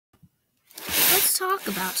talk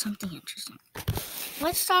about something interesting.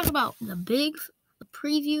 Let's talk about the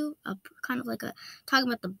preview of kind of like talking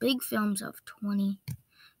about the big films of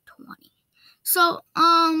 2020. So,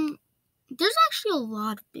 there's actually a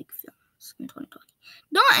lot of big films in 2020.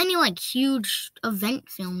 Not any like huge event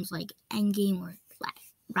films like Endgame or like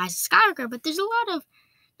Rise of Skywalker, but there's a lot of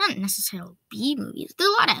not necessarily B movies. There's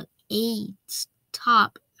a lot of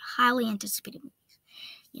top, highly anticipated movies.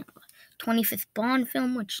 25th Bond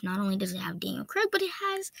film, which not only does it have Daniel Craig, but it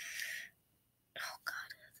has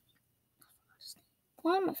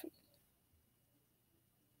why am I forgetting?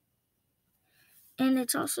 And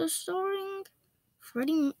it's also starring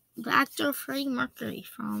the actor Freddie Mercury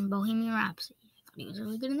from Bohemian Rhapsody. I thought he was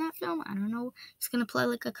really good in that film. I don't know. He's gonna play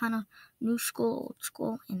like a kind of new school, old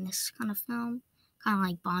school in this kind of film. Kind of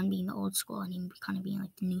like Bond being the old school and him kind of being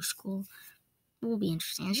like the new school. It will be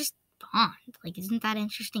interesting. It's just Bond. Like, isn't that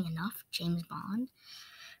interesting enough? James Bond.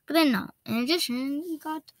 But then no. In addition,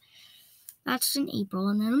 that's in April,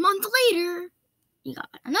 and then a month later, you got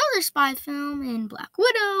another spy film in Black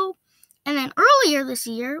Widow. And then earlier this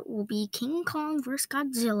year will be King Kong vs.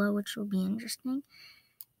 Godzilla, which will be interesting.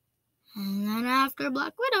 And then after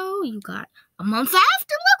Black Widow, you got a month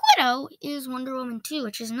after Black Widow is Wonder Woman 2,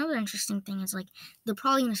 which is another interesting thing. Is like they're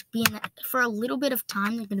probably going to be in that for a little bit of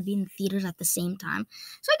time. They're going to be in the theaters at the same time.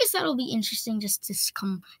 So I guess that'll be interesting just to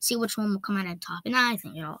see which one will come out on top. And I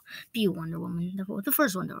think it'll be Wonder Woman. The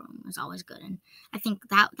first Wonder Woman was always good, and I think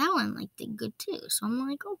that one like did good too. So I'm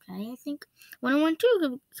like, okay, I think Wonder Woman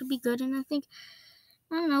 2 could be good, and I think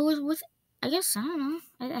I don't know with I guess I don't know.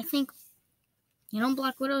 I think.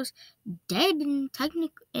 Black Widow's dead in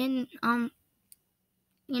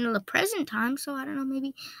the present time, so I don't know,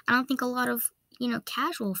 maybe I don't think a lot of,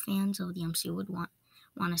 casual fans of the MCU would want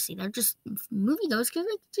to see that. Just movie goes because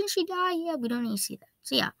didn't she die? Yeah, we don't need to see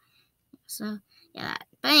that. So yeah.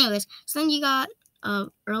 But anyways, so then you got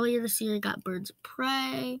earlier this year you got Birds of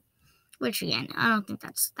Prey, which again, I don't think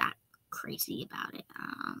that's that crazy about it.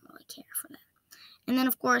 I don't really care for that. And then,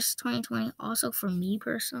 of course, 2020, also for me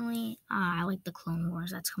personally, I like the Clone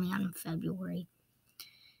Wars. That's coming out in February.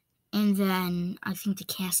 And then I'm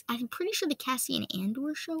pretty sure the Cassian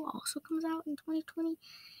Andor show also comes out in 2020.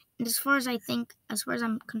 And as far as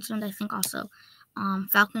I'm concerned, I think also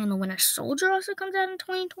Falcon and the Winter Soldier also comes out in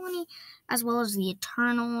 2020, as well as the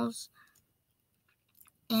Eternals.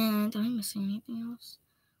 And am I missing anything else?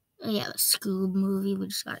 Oh, yeah, the Scoob movie. We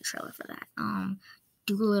just got a trailer for that.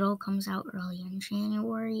 Doolittle comes out early in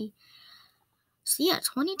January. So yeah,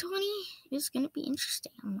 2020 is gonna be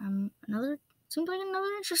interesting. Seems like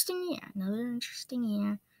another interesting year. Another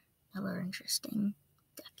interesting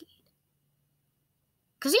decade.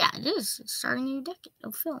 Cause yeah, it is. It's starting a new decade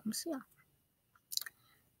of films. Yeah.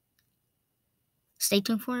 Stay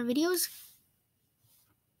tuned for our videos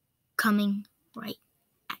coming right